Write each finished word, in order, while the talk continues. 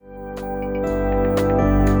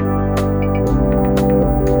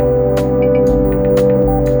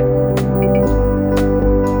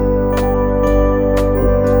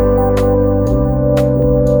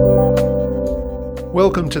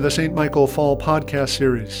to the St. Michael Fall podcast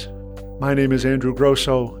series. My name is Andrew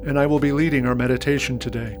Grosso, and I will be leading our meditation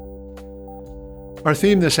today. Our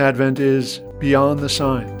theme this Advent is Beyond the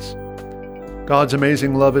Signs. God's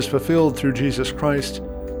amazing love is fulfilled through Jesus Christ,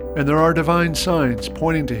 and there are divine signs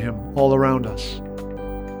pointing to Him all around us.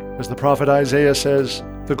 As the prophet Isaiah says,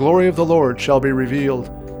 "The glory of the Lord shall be revealed,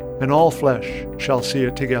 and all flesh shall see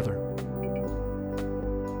it together."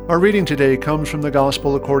 Our reading today comes from the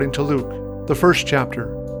Gospel according to Luke, the first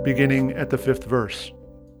chapter, beginning at the 5th verse.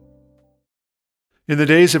 In the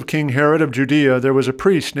days of King Herod of Judea, there was a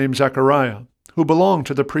priest named Zechariah, who belonged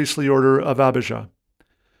to the priestly order of Abijah.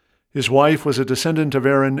 His wife was a descendant of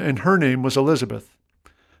Aaron, and her name was Elizabeth.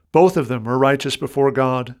 Both of them were righteous before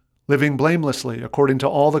God, living blamelessly according to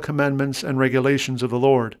all the commandments and regulations of the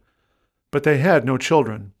Lord. But they had no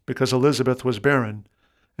children, because Elizabeth was barren,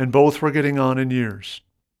 and both were getting on in years.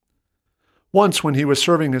 Once, when he was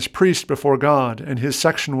serving as priest before God and his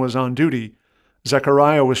section was on duty,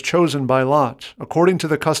 Zechariah was chosen by lot, according to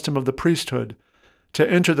the custom of the priesthood,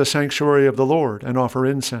 to enter the sanctuary of the Lord and offer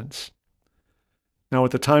incense. Now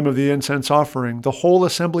at the time of the incense offering, the whole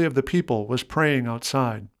assembly of the people was praying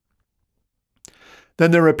outside.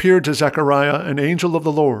 Then there appeared to Zechariah an angel of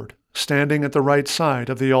the Lord, standing at the right side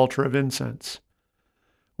of the altar of incense.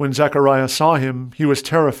 When Zechariah saw him, he was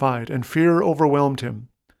terrified, and fear overwhelmed him.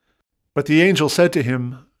 But the angel said to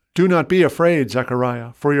him, "Do not be afraid,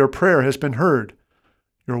 Zechariah, for your prayer has been heard.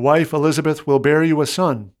 Your wife Elizabeth will bear you a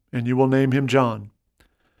son, and you will name him John.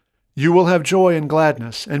 You will have joy and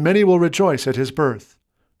gladness, and many will rejoice at his birth,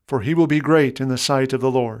 for he will be great in the sight of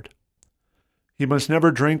the Lord. He must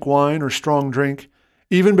never drink wine or strong drink.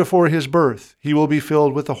 Even before his birth, he will be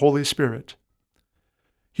filled with the Holy Spirit.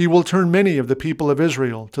 He will turn many of the people of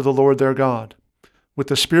Israel to the Lord their God. With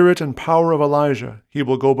the spirit and power of Elijah, he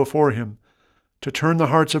will go before him, to turn the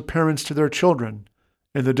hearts of parents to their children,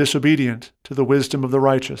 and the disobedient to the wisdom of the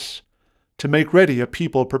righteous, to make ready a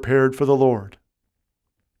people prepared for the Lord."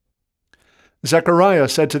 Zechariah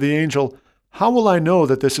said to the angel, "How will I know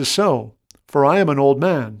that this is so? For I am an old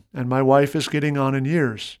man, and my wife is getting on in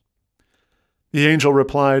years." The angel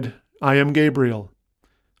replied, "I am Gabriel.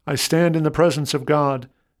 I stand in the presence of God,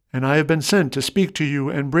 and I have been sent to speak to you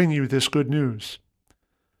and bring you this good news.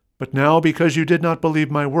 But now, because you did not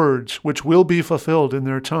believe my words, which will be fulfilled in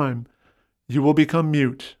their time, you will become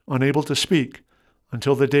mute, unable to speak,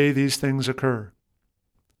 until the day these things occur."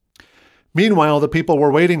 Meanwhile, the people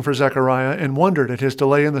were waiting for Zechariah and wondered at his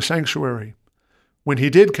delay in the sanctuary. When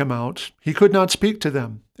he did come out, he could not speak to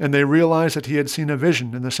them, and they realized that he had seen a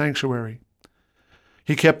vision in the sanctuary.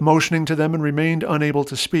 He kept motioning to them and remained unable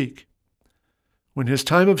to speak. When his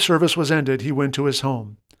time of service was ended, he went to his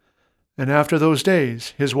home. And after those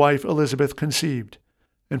days, his wife Elizabeth conceived,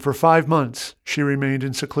 and for 5 months she remained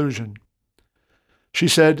in seclusion. She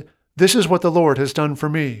said, "This is what the Lord has done for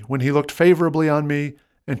me, when he looked favorably on me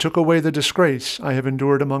and took away the disgrace I have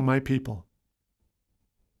endured among my people."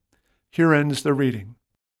 Here ends the reading.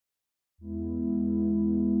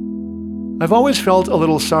 I've always felt a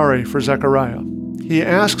little sorry for Zechariah. He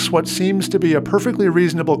asks what seems to be a perfectly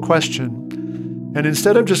reasonable question, and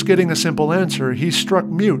instead of just getting a simple answer, he's struck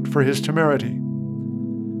mute for his temerity.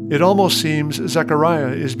 It almost seems Zechariah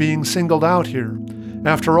is being singled out here.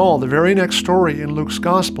 After all, the very next story in Luke's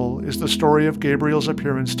Gospel is the story of Gabriel's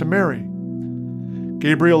appearance to Mary.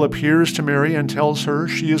 Gabriel appears to Mary and tells her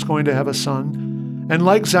she is going to have a son, and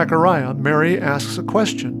like Zechariah, Mary asks a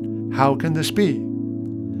question, "How can this be?"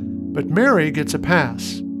 But Mary gets a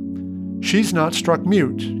pass. She's not struck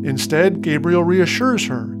mute. Instead, Gabriel reassures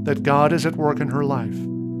her that God is at work in her life.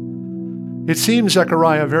 It seems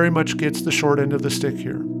Zechariah very much gets the short end of the stick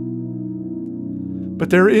here.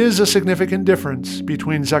 But there is a significant difference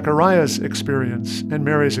between Zechariah's experience and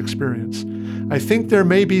Mary's experience. I think there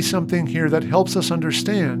may be something here that helps us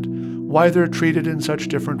understand why they're treated in such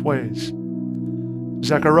different ways.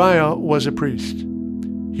 Zechariah was a priest.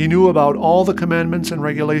 He knew about all the commandments and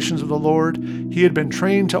regulations of the Lord. He had been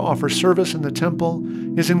trained to offer service in the temple.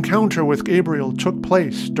 His encounter with Gabriel took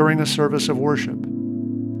place during a service of worship.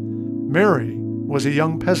 Mary was a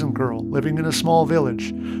young peasant girl living in a small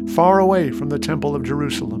village, far away from the Temple of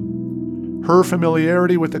Jerusalem. Her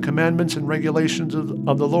familiarity with the commandments and regulations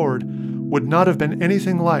of the Lord would not have been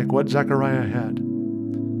anything like what Zechariah had.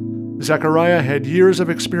 Zechariah had years of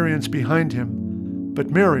experience behind him,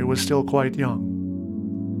 but Mary was still quite young.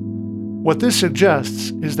 What this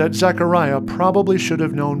suggests is that Zechariah probably should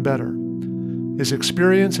have known better. His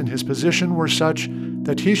experience and his position were such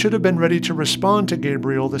that he should have been ready to respond to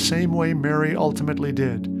Gabriel the same way Mary ultimately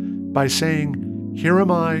did, by saying, "Here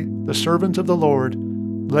am I, the servant of the Lord,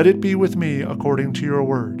 let it be with me according to your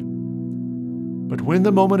word." But when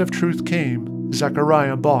the moment of truth came,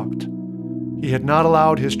 Zechariah balked. He had not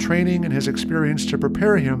allowed his training and his experience to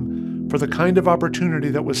prepare him for the kind of opportunity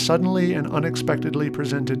that was suddenly and unexpectedly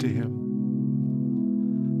presented to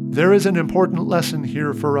him. There is an important lesson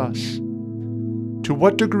here for us. To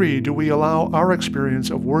what degree do we allow our experience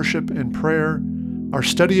of worship and prayer, our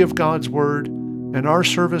study of God's Word, and our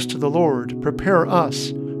service to the Lord prepare us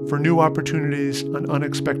for new opportunities and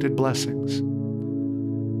unexpected blessings?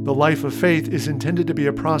 The life of faith is intended to be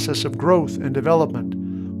a process of growth and development,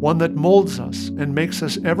 one that molds us and makes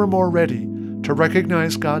us ever more ready to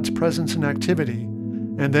recognize God's presence and activity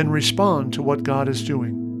and then respond to what God is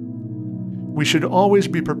doing. We should always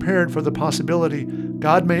be prepared for the possibility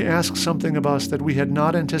God may ask something of us that we had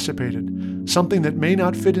not anticipated, something that may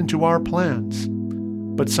not fit into our plans,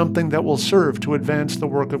 but something that will serve to advance the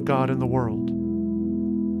work of God in the world.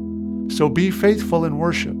 So be faithful in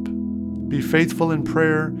worship, be faithful in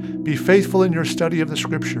prayer, be faithful in your study of the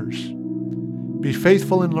Scriptures. Be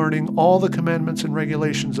faithful in learning all the commandments and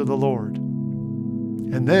regulations of the Lord.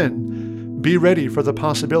 And then be ready for the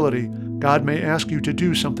possibility God may ask you to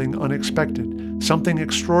do something unexpected, something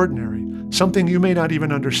extraordinary, something you may not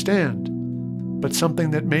even understand, but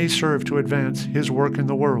something that may serve to advance His work in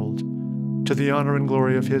the world, to the honor and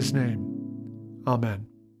glory of His name. Amen.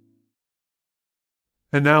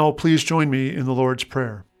 And now please join me in the Lord's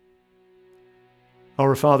Prayer.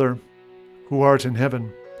 Our Father, who art in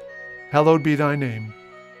heaven, hallowed be thy name.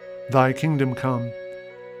 Thy kingdom come,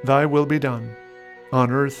 thy will be done, on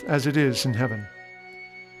earth as it is in heaven.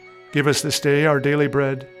 Give us this day our daily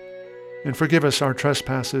bread, and forgive us our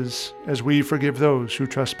trespasses, as we forgive those who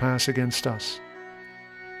trespass against us.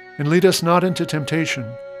 And lead us not into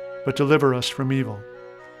temptation, but deliver us from evil.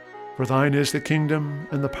 For thine is the kingdom,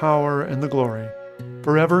 and the power, and the glory,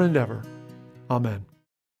 forever and ever. Amen.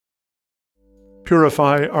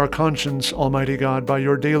 Purify our conscience, Almighty God, by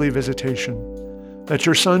your daily visitation, that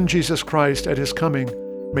your Son, Jesus Christ, at his coming,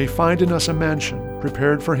 may find in us a mansion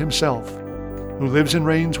prepared for himself, who lives and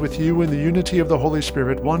reigns with you in the unity of the Holy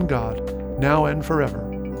Spirit, one God, now and forever.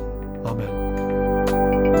 Amen.